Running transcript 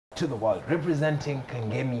to the world. Representing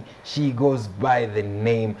Kangemi, she goes by the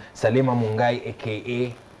name Salome Muigai,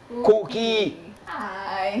 aka Kuky.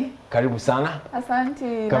 Hi. Karibu sana.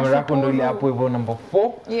 Asante. Kamera yako ndio ile hapo hivyo number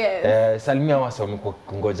 4. Yes. Salimia wasa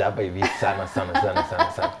kungoja hapa hivi sana.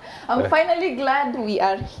 I'm finally glad we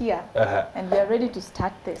are here and we are ready to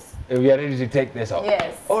start this. We are ready to take this off.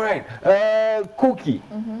 Yes. All right. Kuky.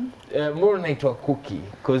 More naitwa Kuky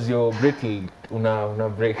because you're brittle. Una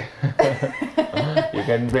break. You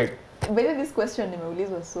can break. But this question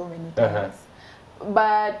nimeulizwa so many times.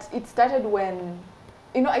 But it started when,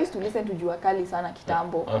 you know, I used to listen to Jua Kali sana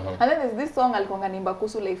kitambo. And then there's this song alikuwa anaimba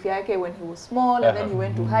kuhusu life yake when he was small and then he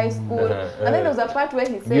went to high school. And then there was a part where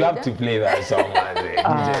he said, you have to play that song,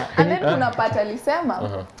 and then kuna part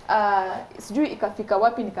alisema sijui ikafika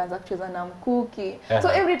wapi nikaanza kucheza na Kuky. So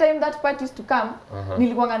every time that part used to come,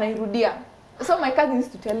 nilikuwa nairudia. So my cousin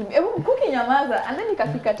used to tell me, Kuky nyamaza. And then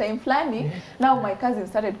ikafika time flani, now my cousin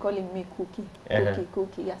started calling me Kuky.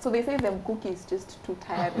 Kuky. Yeah. So they say them Kuky is just too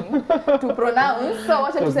tiring to pronounce. So I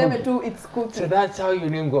wanted to say too, it's Kuky. So that's how your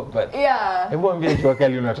name got, but yeah. Hebu ambia Jua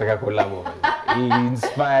Kali unataka collab. He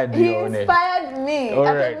inspired you on it. He inspired me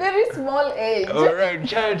at a very small age. All right,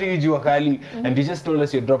 shout out to you, Jua Kali. And you just told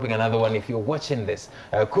us you're dropping another one. If you're watching this,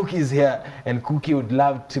 Kuky is here and Kuky would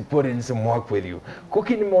love to put in some work with you.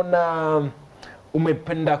 Kuky nimeona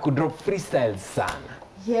umependa kudrop freestyles sana.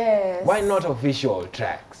 Yes. Why not official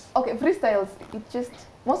tracks? Okay, freestyles, it just,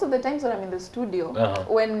 most of the times when I'm in the studio,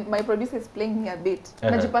 when my producer is playing me a beat,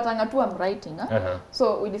 najipatanga tu I'm writing.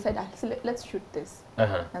 So we decide, let's shoot this.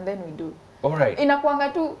 And then we do. All right.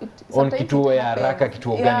 Inakuanga tu, on kituo ya haraka,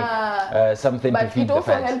 kituo gani, something to feed the fans.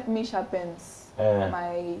 But it also helped me sharpen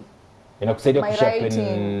my inakusaidia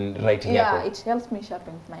kusharpen writing yako. Yeah, it helps me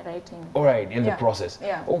sharpen my writing. All right, in the process.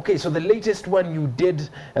 Yeah. Okay, so the latest one you did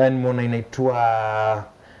and mona inaitwa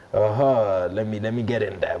let me get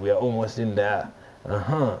in there. We are almost in there.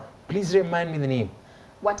 Please remind me the name.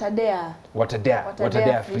 Watadea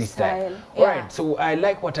freestyle. Yeah. All right, so I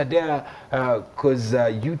like Watadea because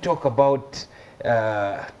you talk about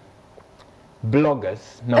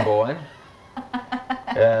bloggers, number one.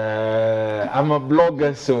 I'm a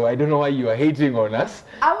blogger, so I don't know why you are hating on us.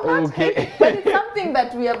 I'm not hating, but it's something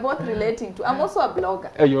that we are both relating to. I'm also a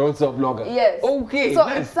blogger. You're also a blogger? Yes. Okay. So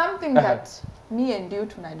it's something that me and you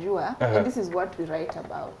tunajua, and this is what we write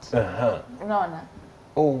about. Unaona?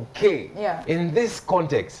 Okay. Yeah. In this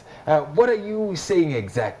context, what are you saying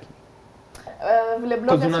exactly? Vile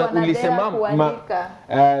bloggers wanadea kuandika.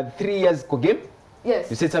 3 years kwa game?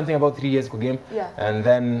 Yes. You said something about 3 years kwa game. Yeah. And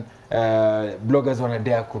then bloggers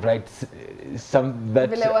wanadea ku write some that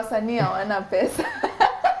vile wasanii hawana pesa.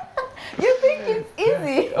 You think it's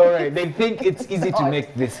easy? All right, they think it's easy to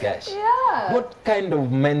make this cash. Yeah. What kind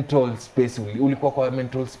of mental space ulikuwa kwa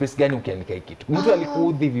mental space gani ukiandika kitu? Mtu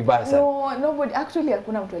alikuudhi vibaya sana? No, nobody actually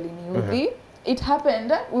hakuna mtu aliniudhi. It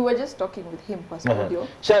happened, we were just talking with him kwa studio.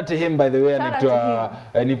 Shout out to him, by the way, anaitwa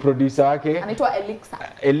ni producer wake. Anaitwa Elixa.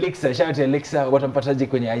 Elixa, shout out to Elixa. Watampataje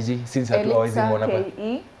kwenye IG since hatuwezi muona hapa?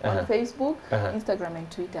 KE on Facebook, Instagram and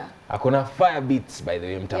Twitter. Akona fire beats, by the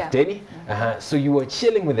way, mtafuteni. So you were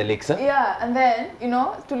chilling with Elixa. Yeah, and then, you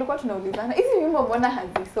know, tulikuwa tunaulizana, hizi wimbo mbona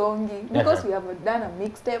hazisongi? Because we have done a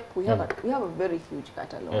mixtape, we have a very huge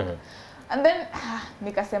catalog. And then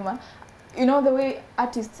nikasema, you know, the way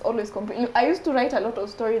artists always complain. I used to write a lot of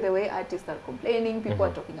story the way artists are complaining, people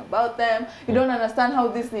are talking about them, you don't understand how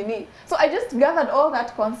this nini. So I just gathered all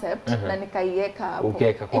that concept na nikaiweka hapo.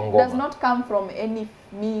 It does not come from any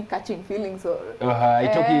me catching feelings or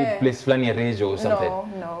itoki place flani ya radio or something.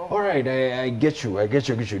 No. All right, I get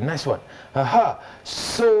you. Nice one.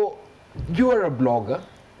 So you are a blogger.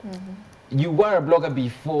 You were a blogger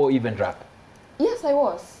before even rap. Yes, I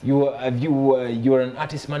was. You were an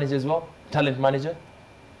artist manager as well? Talent manager?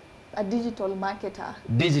 A digital marketer.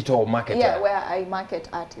 Digital marketer. Yeah, where I market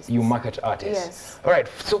artists. You market artists. Yes. All right.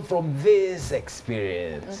 So from this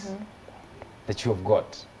experience that you have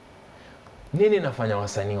got, nini nafanya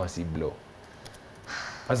wasanii wasiblow?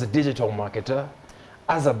 As a digital marketer,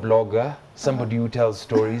 as a blogger, somebody who tells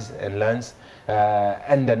stories and learns,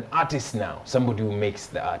 and an artist now, somebody who makes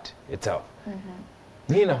the art itself.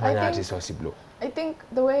 Nini nafanya artists wasiblow? I think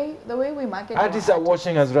the way we market artists are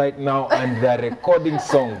watching us right now and they're recording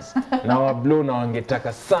songs. Now a blow na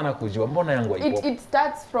wangetaka sana kujua mbona yangu haipo. It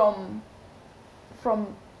starts from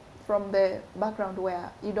the background where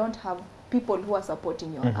you don't have people who are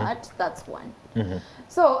supporting your art. That's one.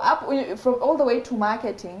 So from all the way to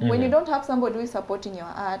marketing, when you don't have somebody who is supporting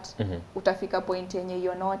your art, utafika point yenye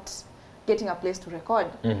you're not getting a place to record.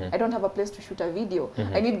 I don't have a place to shoot a video.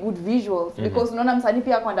 I need good visuals because unaona msanii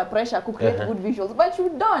pia ako under pressure to create good visuals, but you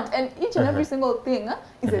don't, and each and every single thing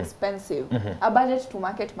is expensive. A budget to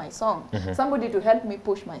market my song, somebody to help me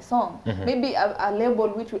push my song, maybe a label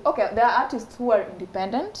which will, okay, there are artists who are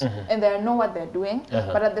independent and they know what they're doing,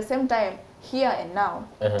 but at the same time, here and now,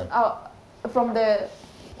 from the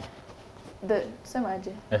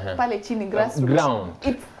semaje pale chini grassroots ground,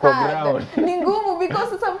 it's hard, ni ngumu because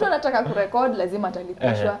sasa mtu anataka kurecord lazima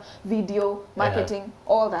atalipishwa video, marketing,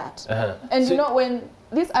 all that. And so, you know, when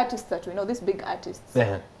these artists that we know, these big artists,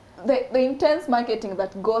 the intense marketing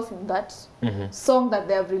that goes in that song that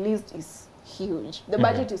they have released is huge. The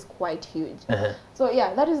budget is quite huge. So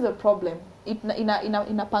yeah, that is the problem.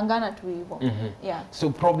 Inapangana tu hivyo. Yeah. So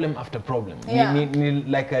problem after problem. Ni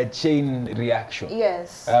like a chain reaction.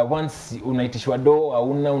 Yes. Once unaitishwa do,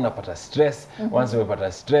 unapata stress. Once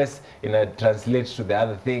umepata stress, it translates to the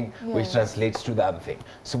other thing, which translates to the other thing.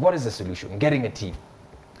 So what is the solution? Getting a team.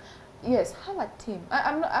 Yes, have a team.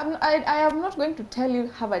 I am not going to tell you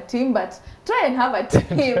have a team, but try and have a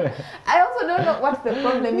team. I also don't know what the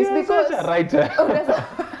problem is because such a writer.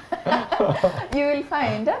 You will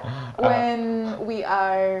find when we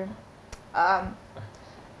are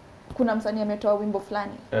kuna msanii ametoa wimbo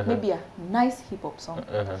fulani, maybe a nice hip hop song,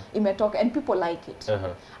 imetoka and people like it.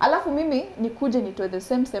 Alafu mimi nikuje nitoe the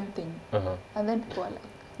same thing, and then people are like,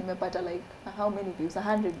 nimepata like how many views?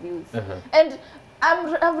 100 views, and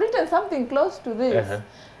I've written something close to this.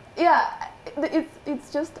 Yeah,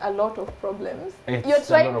 it's just a lot of problems. You're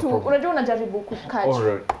trying to unajua unajaribu kukatch.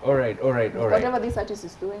 All right. Whatever this artist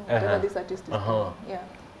is doing, whatever this artist is doing. Yeah.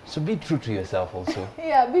 So be true to yourself also.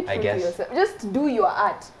 Yeah, be true to yourself. Just do your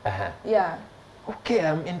art. Yeah. Okay,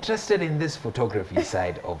 I'm interested in this photography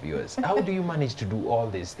side of yours. How do you manage to do all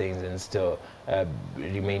these things and still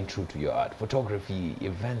remain true to your art? Photography,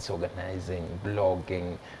 events organizing,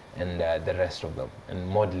 blogging, and the rest of them, and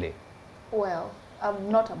modeling. Well,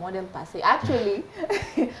 I'm not a model per se. Actually,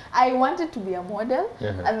 I wanted to be a model,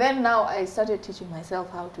 and then now I started teaching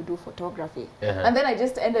myself how to do photography. And then I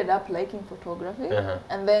just ended up liking photography,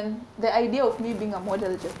 and then the idea of me being a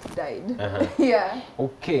model just died. Yeah.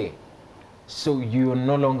 Okay. So you're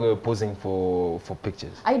no longer posing for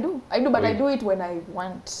pictures? I do, but I do it when I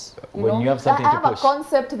want. You have something to push. I have a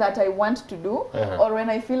concept that I want to do, or when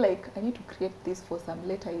I feel like I need to create this for some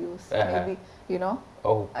later use, maybe, you know.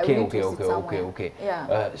 Okay.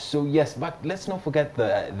 Yeah. So yes, but let's not forget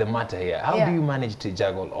the matter here. How do you manage to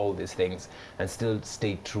juggle all these things and still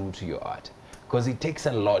stay true to your art? Because it takes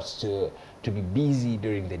a lot to be busy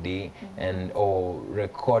during the day or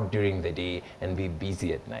record during the day and be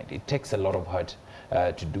busy at night. It takes a lot of heart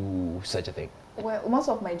to do such a thing. Well, most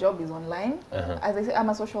of my job is online. As I say, I'm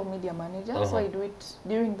a social media manager, so I do it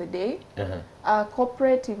during the day.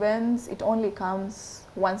 Corporate events, it only comes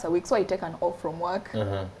once a week, so I take an off from work.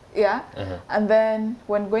 Yeah, and then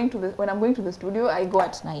when I'm going to the studio, I go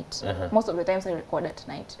at night. Most of the times I record at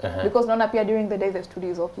night because non appear during the day the studio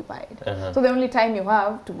is occupied. So the only time you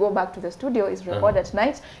have to go back to the studio is record at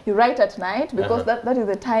night. You write at night because that is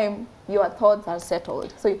the time your thoughts are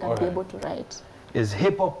settled, so you can be able to write. Is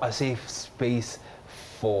hip hop a safe space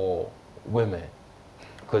for women?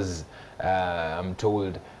 Because I'm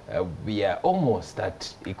told we are almost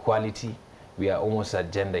at equality. We are almost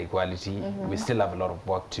at gender equality. We still have a lot of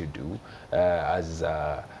work to do as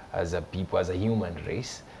a people, as a human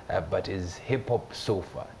race. But is hip hop so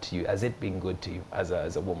far to you? Has it been good to you as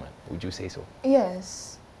a woman? Would you say so?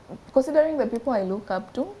 Yes. Considering the people I look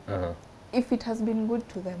up to, if it has been good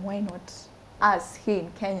to them, why not us here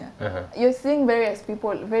in Kenya? You're seeing various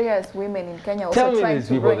people, various women in Kenya also trying to Tell me these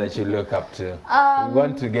people that you look up to. We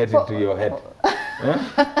want to get into your head.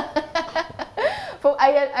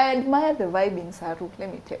 I admire the vibe in Saru,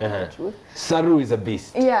 let me tell you the truth. Saru is a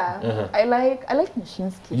beast. Yeah, I like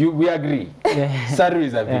Nyashinsky. We agree. Saru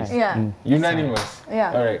is a beast. Yeah. Unanimous.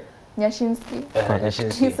 Yeah. All right.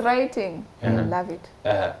 Nyashinsky. His writing, I love it.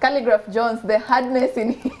 Calligraph Jones, the hardness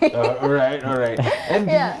in it. All right. And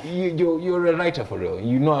you're a writer for real.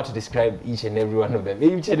 You know how to describe each and every one of them.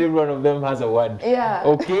 Each and every one of them has a word. Yeah.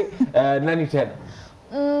 Okay. Nani tena?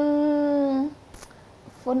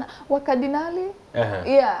 Wakadinali,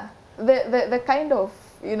 yeah, the kind of,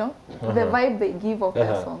 you know, the vibe they give of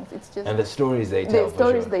their songs. It's just and the stories they tell. The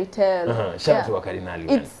stories they tell. Shout out to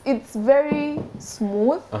Wakadinali. It's very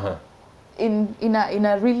smooth in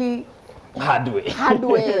a really hard way.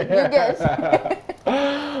 You get.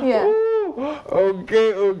 Yeah.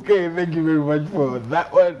 Okay. Thank you very much for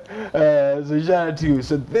that one. So shout out to you.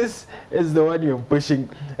 So this is the one you're pushing.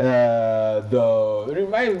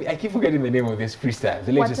 Remind me, I keep forgetting the name of this freestyle.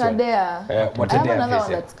 The latest one. I have another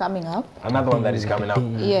one that's coming up. Another one that is coming up.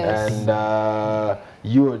 Yes. And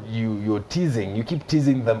you're teasing. You keep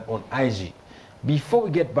teasing them on IG. Before we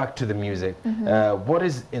get back to the music, what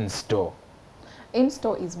is in store? In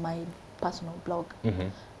store is my personal blog.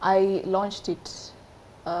 I launched it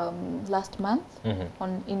last month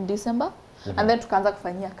in December. And then tukaanza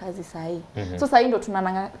kufanyia kazi sahi. So sahi ndo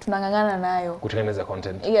tunangangana nayo. Kutengeneza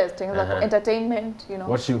content. Yes, kutengeneza entertainment, you know.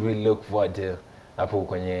 What should we look forward to hapo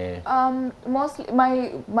kwenye? Mostly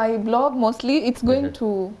my blog mostly it's going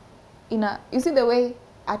to you see the way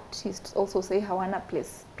artists also say hawana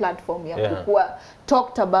platform ya kukua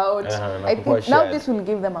talked about. I think now this will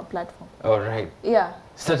give them a platform. All right. Yeah.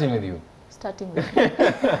 Starting with you. Starting with you.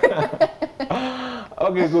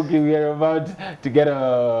 Okay, Kuky, we are about to get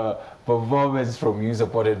a performance from you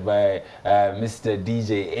supported by Mr.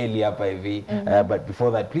 DJ Eli Apaivi. But before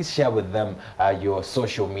that, please share with them your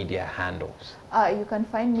social media handles. You can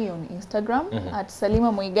find me on Instagram at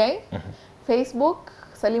Salima Muigai, Facebook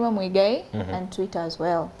Salima Muigai, and Twitter as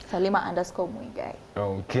well, Salima_Muigai.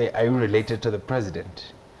 Okay, are you related to the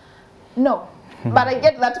president? No. But I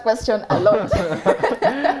get that question a lot.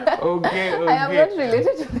 Okay. I am not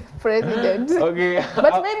related to the president. Okay.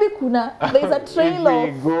 But maybe there's a trail of...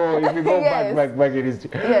 If you go yes. back in history.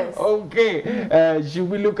 Yes. Okay. Should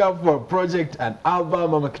we look up for a project, an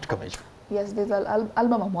album, or kitu kama hicho? Yes, there's an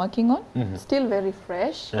album I'm working on. Still very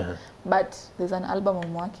fresh. But there's an album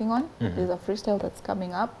I'm working on. There's a freestyle that's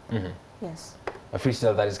coming up. Yes. A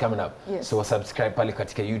freestyle that is coming up. Yes. So subscribe pale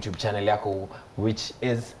katika YouTube channel yako, which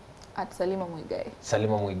is at Salima Muigai.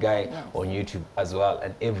 Salima Muigai, yes, on YouTube as well,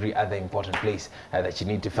 and every other important place that you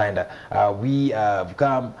need to find her. We have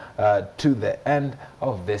come to the end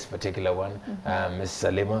of this particular one, Ms.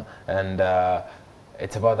 Salima, and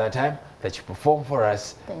it's about that time that you perform for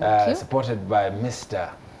us, supported by Mr.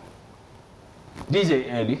 DJ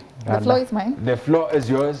Eli. The floor is mine. The floor is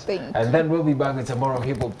yours. Thank you. And then we'll be back with some more of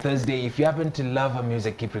Hiphopthursday. If you happen to love her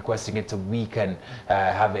music, keep requesting it so we can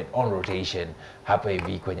have it on rotation. Hapa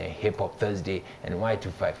hivi kwenye Hiphopthursday and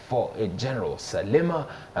Y254 in general. Salima,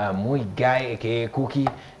 Muigai aka Kuky,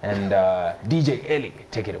 and DJ Eli.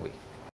 Take it away.